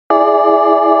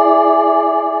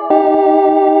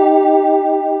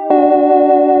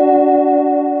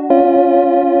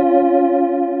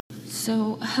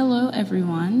Hello,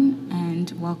 everyone, and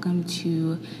welcome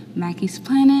to Mackie's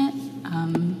Planet.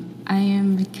 I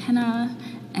am McKenna,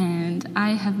 and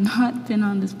I have not been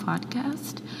on this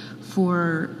podcast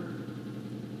for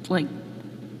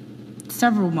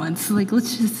several months.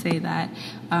 Let's just say that.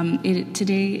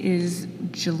 Today is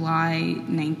July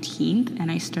 19th, and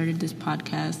I started this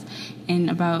podcast in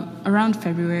around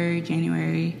February,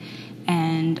 January.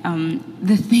 And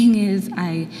the thing is,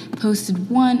 I posted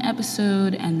one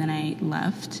episode and then I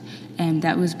left, and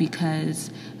that was because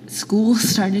school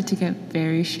started to get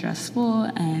very stressful,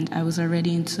 and I was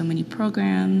already in so many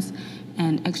programs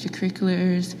and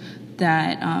extracurriculars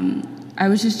that I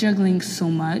was just juggling so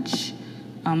much,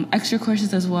 extra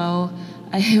courses as well.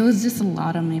 It was just a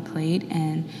lot on my plate,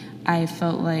 and I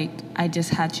felt like I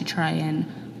just had to try and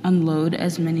unload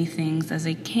as many things as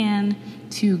I can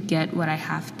to get what I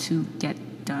have to get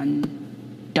done.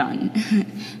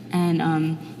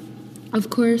 And of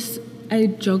course, I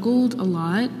juggled a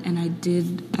lot, and I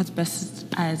did as best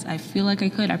as I feel like I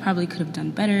could. I probably could have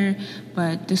done better,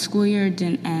 but the school year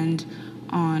didn't end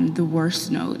on the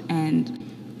worst note.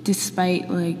 And despite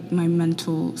my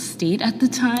mental state at the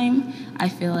time, I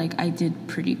feel like I did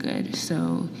pretty good.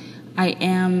 So I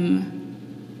am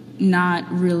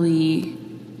not really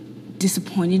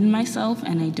disappointed in myself,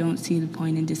 and I don't see the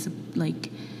point in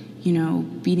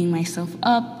beating myself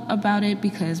up about it,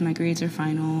 because my grades are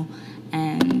final,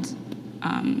 and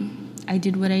I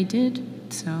did what I did.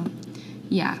 So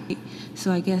yeah.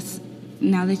 So I guess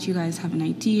now that you guys have an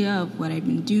idea of what I've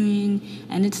been doing,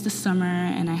 and it's the summer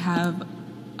and I have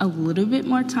a little bit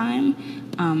more time,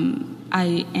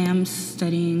 I am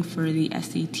studying for the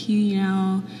SAT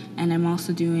now, and I'm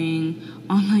also doing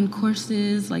online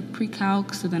courses like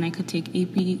pre-calc, so then I could take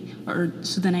AP, or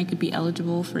so then I could be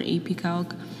eligible for AP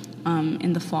Calc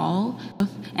in the fall.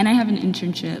 And I have an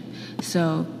internship,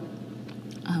 so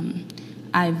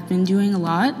I've been doing a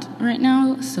lot right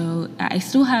now, so I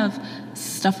still have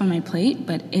stuff on my plate,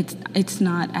 but it's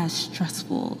not as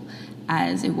stressful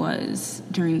as it was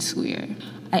during the school year.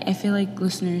 I feel like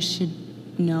listeners should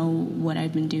know what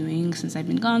I've been doing since I've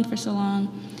been gone for so long.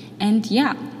 And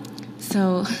yeah,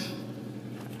 so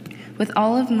with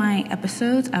all of my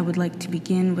episodes, I would like to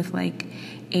begin with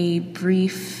a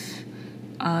brief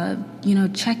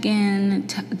check-in,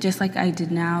 just like I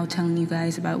did now, telling you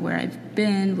guys about where I've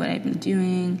been, what I've been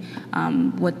doing,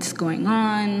 what's going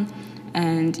on.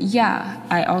 And yeah,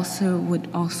 I would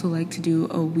also like to do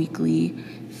a weekly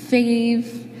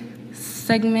fave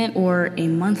segment or a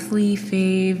monthly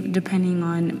fave, depending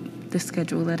on the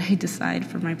schedule that I decide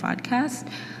for my podcast.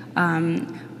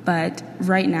 But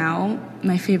right now,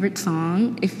 my favorite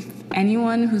song, if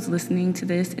anyone who's listening to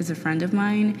this is a friend of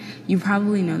mine, you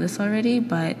probably know this already,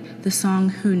 but the song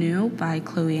Who Knew by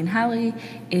Chloe and Halle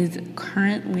is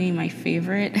currently my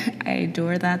favorite. I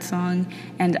adore that song,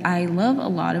 and I love a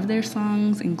lot of their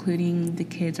songs, including the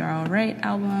Kids Are Alright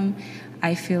album.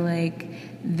 I feel like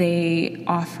they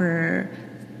offer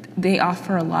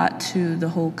a lot to the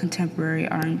whole contemporary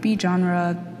R&B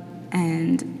genre,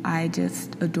 and I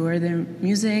just adore their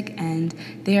music, and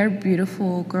they are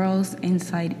beautiful girls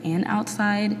inside and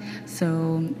outside,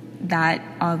 so that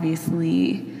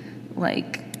obviously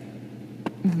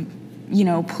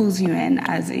pulls you in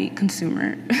as a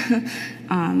consumer.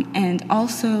 And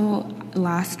also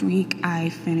last week I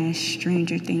finished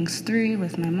Stranger Things 3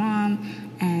 with my mom,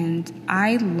 and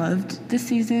I loved the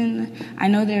season. I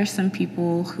know there are some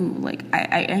people who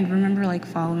I remember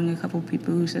following a couple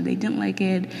people who said they didn't like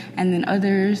it, and then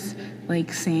others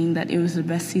saying that it was the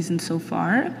best season so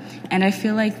far. And I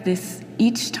feel like this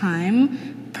each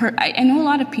time, I know a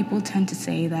lot of people tend to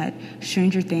say that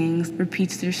Stranger Things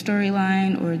repeats their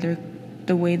storyline, or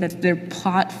the way that their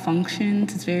plot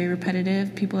functions is very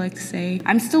repetitive, people like to say.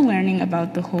 I'm still learning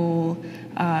about the whole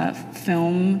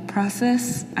film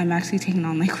process. I'm actually taking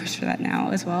on my course for that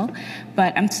now as well.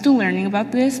 But I'm still learning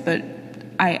about this, but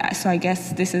I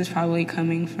guess this is probably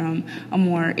coming from a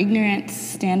more ignorant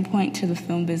standpoint to the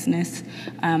film business.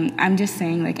 I'm just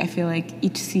saying, I feel like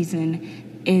each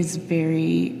season is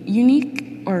very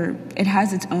unique, or it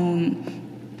has its own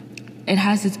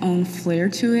flair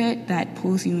to it that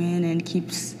pulls you in and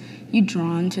keeps you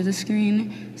drawn to the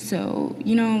screen. So,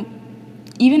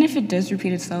 even if it does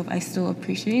repeat itself, I still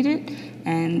appreciate it.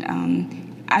 And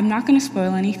I'm not going to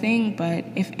spoil anything, but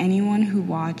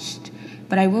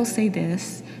I will say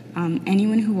this,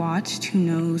 anyone who watched who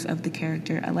knows of the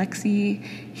character Alexei,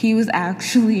 he was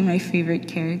actually my favorite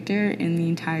character in the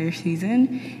entire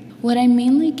season. What I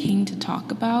mainly came to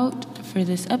talk about for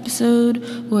this episode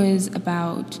was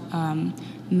about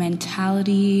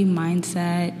mentality,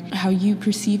 mindset, how you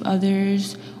perceive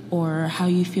others, or how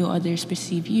you feel others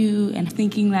perceive you, and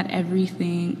thinking that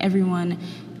everyone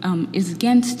is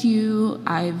against you.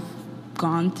 I've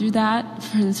gone through that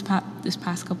for this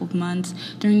past couple of months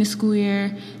during the school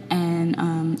year, and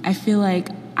I feel like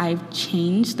I've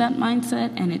changed that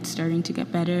mindset, and it's starting to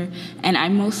get better. And I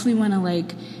mostly want to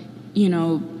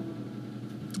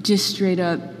just straight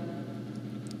up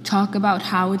talk about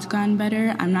how it's gotten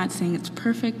better. I'm not saying it's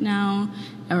perfect now,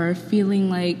 or feeling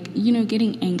like,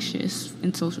 getting anxious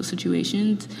in social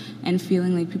situations and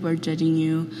feeling like people are judging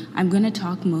you. I'm going to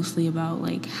talk mostly about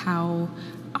how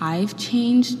I've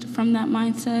changed from that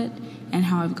mindset and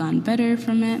how I've gotten better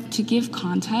from it. To give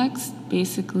context,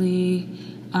 basically,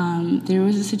 there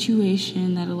was a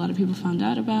situation that a lot of people found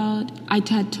out about. I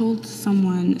had told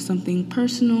someone something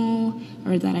personal,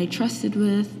 or that I trusted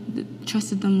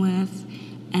them with,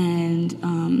 and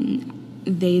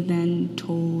they then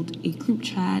told a group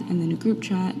chat, and then a group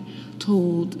chat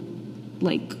told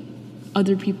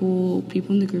other people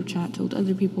in the group chat told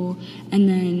other people, and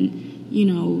then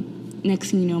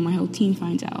next thing you know, my whole team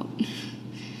finds out.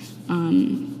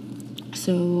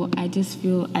 So I just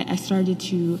feel I started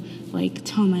to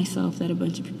tell myself that a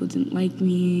bunch of people didn't like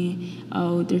me.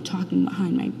 Oh, they're talking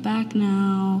behind my back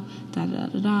now, da da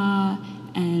da da.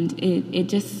 And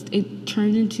it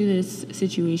turned into this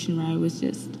situation where I was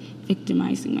just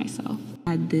victimizing myself.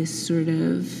 I had this sort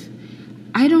of,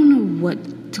 I don't know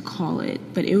what to call it,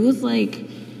 but it was I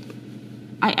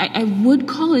would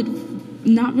call it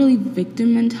not really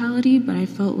victim mentality, but I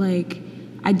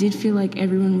did feel like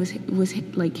everyone was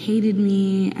hated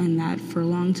me, and that for a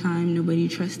long time nobody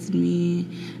trusted me.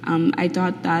 I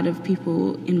thought that of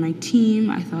people in my team.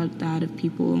 I thought that of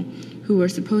people who were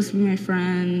supposed to be my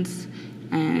friends,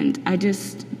 and I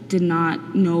just did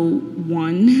not know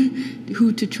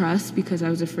who to trust, because I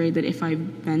was afraid that if I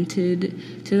vented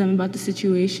to them about the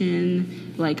situation,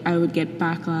 I would get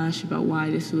backlash about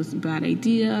why this was a bad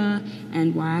idea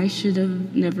and why I should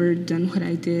have never done what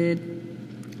I did.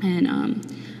 And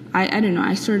I don't know,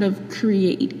 I sort of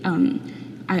create, but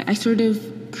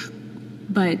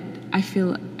I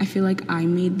feel like I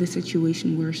made the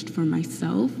situation worse for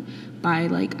myself by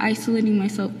isolating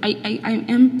myself. I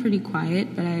am pretty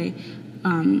quiet, but I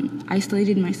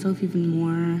isolated myself even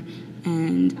more,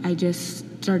 and I just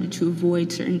started to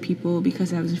avoid certain people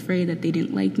because I was afraid that they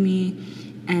didn't like me.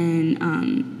 And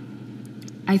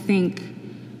I think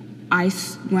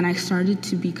when I started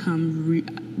to become,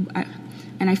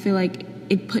 and I feel like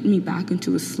it put me back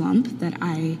into a slump that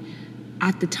I,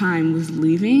 at the time, was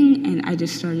leaving, and I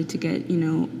just started to get,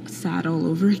 sad all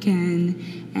over again.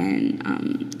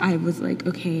 And I was like,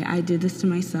 okay, I did this to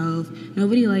myself.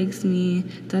 Nobody likes me,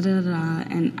 da-da-da.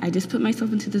 And I just put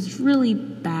myself into this really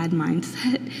bad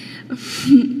mindset.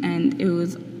 And it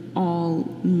was all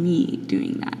me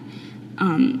doing that.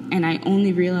 And I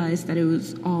only realized that it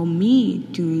was all me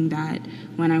doing that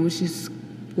when I was just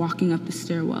walking up the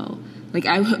stairwell.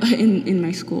 In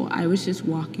my school, I was just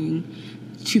walking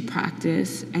to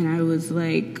practice, and I was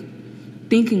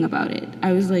thinking about it.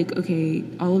 I was like, okay,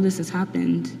 all of this has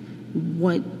happened.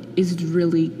 What is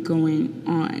really going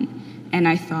on? And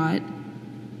I thought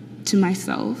to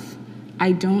myself,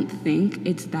 I don't think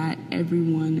it's that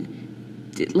everyone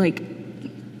did,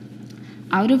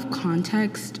 out of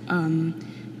context,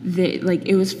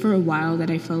 it was for a while that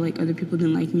I felt like other people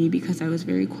didn't like me because I was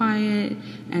very quiet,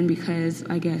 and because,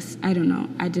 I guess, I don't know,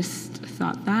 I just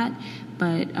thought that.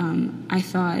 But I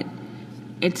thought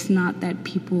it's not that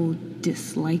people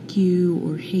dislike you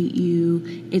or hate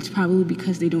you. It's probably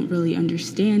because they don't really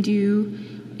understand you.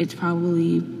 It's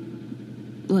probably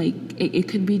it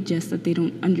could be just that they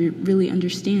don't really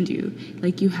understand you.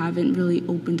 You haven't really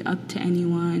opened up to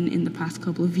anyone in the past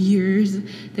couple of years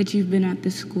that you've been at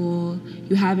this school.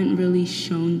 You haven't really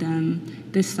shown them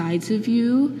the sides of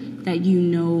you that you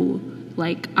know.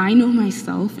 I know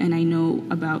myself, and I know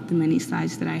about the many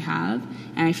sides that I have,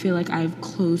 and I feel like I've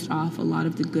closed off a lot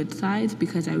of the good sides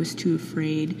because I was too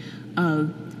afraid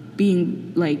of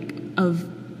being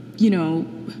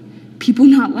people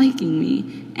not liking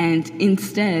me. And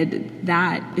instead,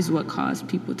 that is what caused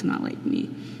people to not like me.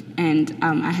 And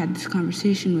I had this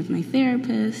conversation with my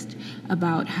therapist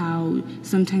about how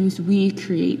sometimes we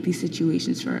create these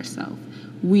situations for ourselves.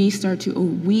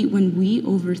 When we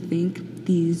overthink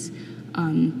these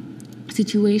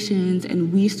situations,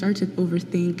 and we start to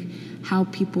overthink how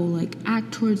people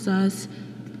act towards us,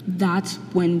 that's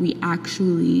when we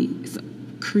actually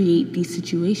create these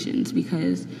situations.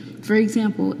 Because, for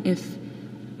example, if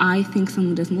I think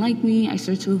someone doesn't like me, I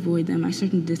start to avoid them, I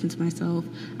start to distance myself,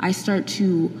 I start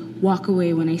to walk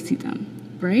away when I see them,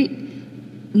 right?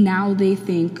 now they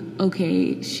think,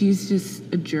 okay, she's just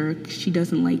a jerk, she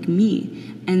doesn't like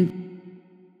me. And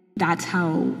that's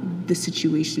how the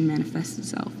situation manifests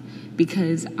itself.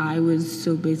 Because I was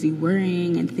so busy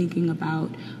worrying and thinking about,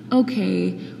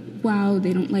 okay, wow,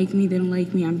 they don't like me,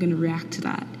 I'm gonna react to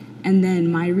that. And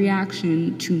then my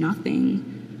reaction to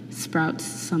nothing sprouts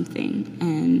something.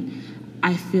 And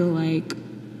I feel like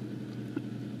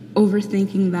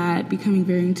overthinking that, becoming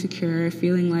very insecure,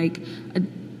 feeling like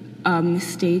a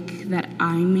mistake that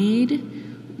I made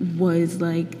was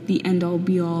like the end all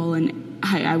be all and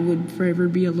I would forever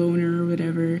be a loner or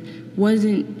whatever,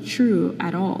 wasn't true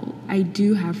at all. I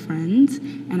do have friends,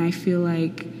 and I feel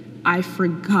like I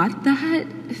forgot that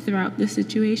throughout the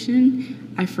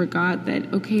situation. I forgot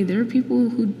that, okay, there are people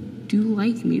who do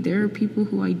like me. There are people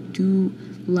who I do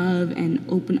love and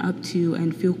open up to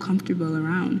and feel comfortable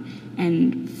around.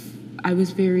 And I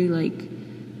was very like,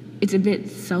 it's a bit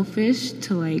selfish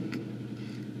to like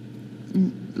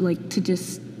to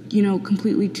just,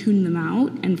 completely tune them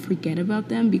out and forget about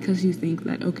them because you think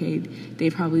that, okay, they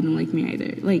probably don't like me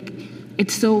either. Like,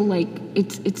 it's so like,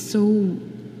 it's so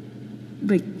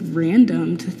like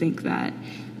random to think that.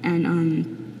 And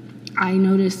I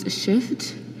noticed a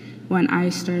shift when I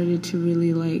started to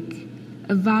really like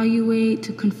evaluate,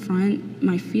 to confront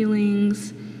my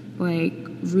feelings, like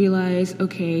realize,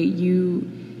 okay, you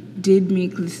did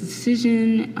make this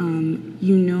decision,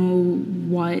 you know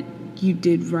what you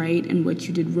did right and what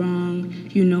you did wrong,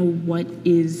 you know what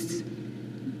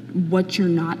you're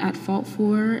not at fault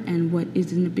for and what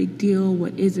isn't a big deal,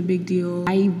 what is a big deal.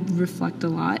 I reflect a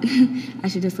lot. I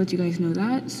should just let you guys know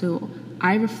that. So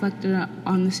I reflected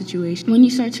on the situation. When you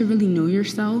start to really know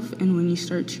yourself and when you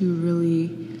start to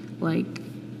really like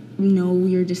know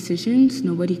your decisions,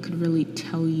 nobody could really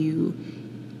tell you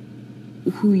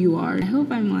who you are. I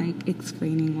hope I'm like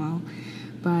explaining well,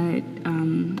 but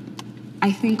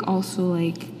I think also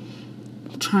like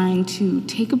trying to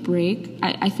take a break.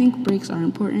 I think breaks are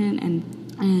important, and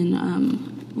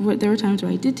there were times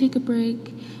where I did take a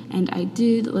break, and I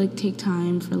did like take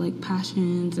time for like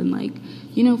passions and like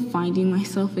finding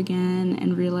myself again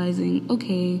and realizing,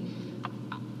 okay,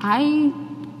 I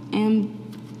am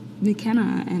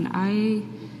McKenna, and I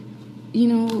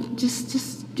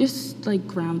just like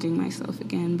grounding myself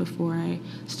again before I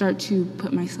start to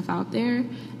put myself out there.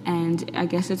 And I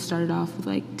guess it started off with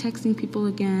like texting people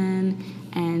again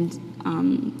and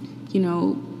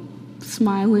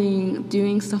smiling,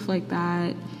 doing stuff like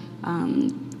that.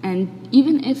 And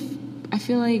even if I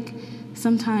feel like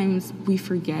sometimes we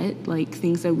forget like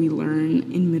things that we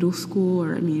learn in middle school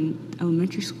or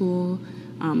elementary school.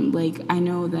 Like I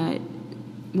know that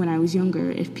when I was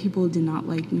younger, if people did not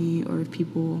like me or if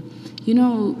people,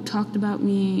 talked about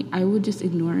me, I would just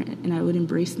ignore it and I would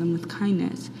embrace them with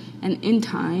kindness. And in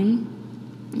time,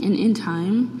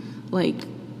 like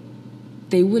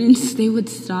they would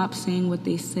stop saying what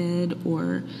they said,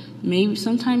 or maybe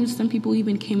sometimes some people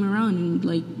even came around and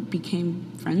like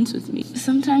became friends with me.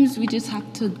 Sometimes we just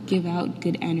have to give out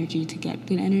good energy to get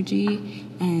good energy,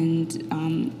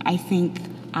 and I think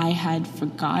I had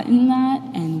forgotten that,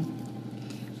 and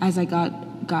as I got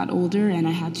older and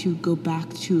I had to go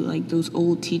back to like those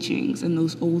old teachings and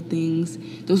those old things,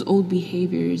 those old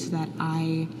behaviors that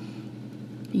I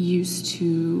used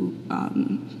to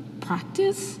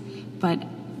practice, but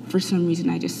for some reason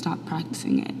I just stopped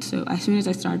practicing it. So as soon as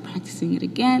I started practicing it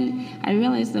again, I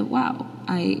realized that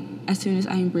as soon as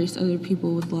I embraced other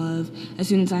people with love, as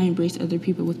soon as I embraced other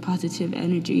people with positive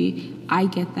energy, I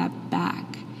get that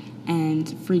back. And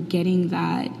forgetting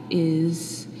that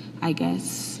is, I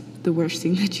guess, the worst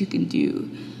thing that you can do.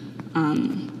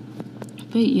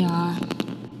 But yeah,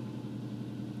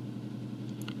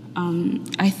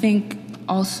 I think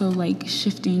also like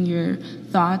shifting your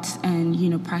thoughts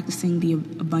and practicing the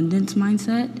abundance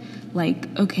mindset. Like,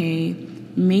 okay,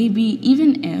 maybe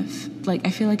even if like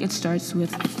I feel like it starts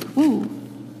with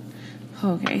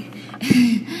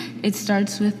it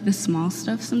starts with the small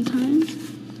stuff sometimes.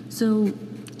 So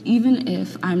even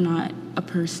if I'm not a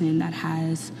person that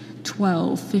has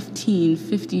 12, 15,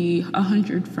 50,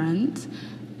 100 friends,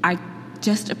 I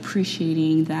just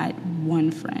appreciating that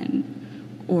one friend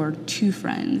or two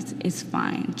friends is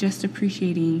fine. Just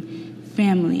appreciating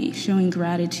family, showing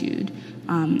gratitude.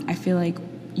 I feel like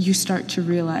you start to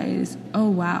realize, oh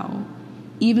wow,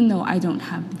 even though I don't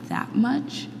have that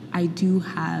much, I do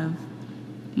have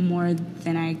more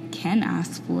than I can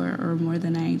ask for or more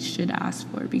than I should ask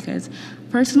for. Because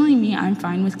personally, me, I'm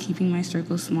fine with keeping my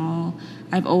circle small.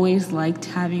 I've always liked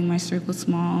having my circle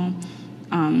small.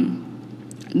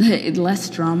 Less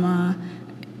drama,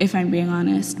 if I'm being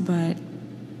honest, but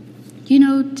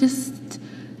just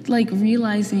like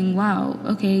realizing, wow,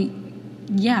 okay,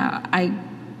 yeah, I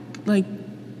like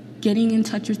getting in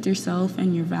touch with yourself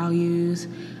and your values,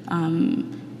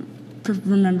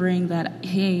 remembering that,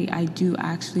 hey, I do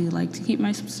actually like to keep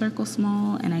my circle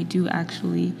small, and I do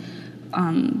actually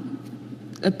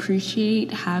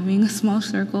appreciate having a small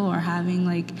circle, or having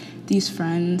like these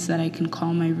friends that I can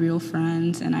call my real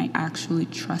friends, and I actually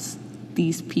trust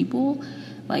these people.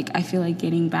 Like, I feel like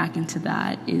getting back into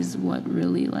that is what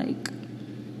really, like,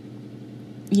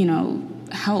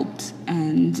 helped.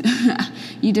 And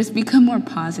you just become more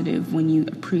positive when you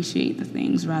appreciate the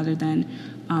things rather than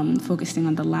focusing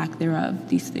on the lack thereof,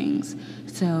 these things.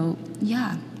 So,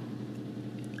 yeah.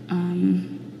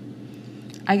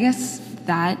 I guess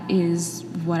that is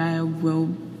what I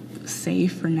will say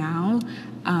for now.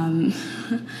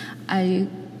 I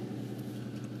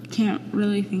can't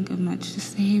really think of much to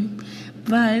say,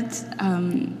 but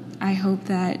I hope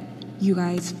that you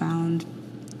guys found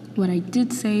what I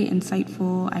did say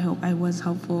insightful. I hope I was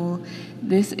helpful.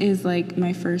 This is like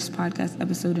my first podcast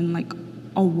episode in like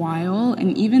a while,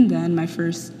 and even then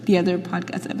the other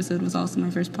podcast episode was also my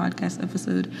first podcast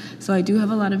episode, so I do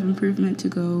have a lot of improvement to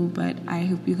go, but I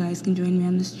hope you guys can join me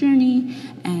on this journey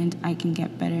and I can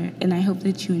get better, and I hope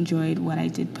that you enjoyed what I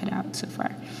did put out so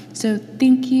far. So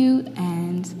thank you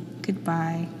and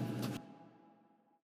goodbye.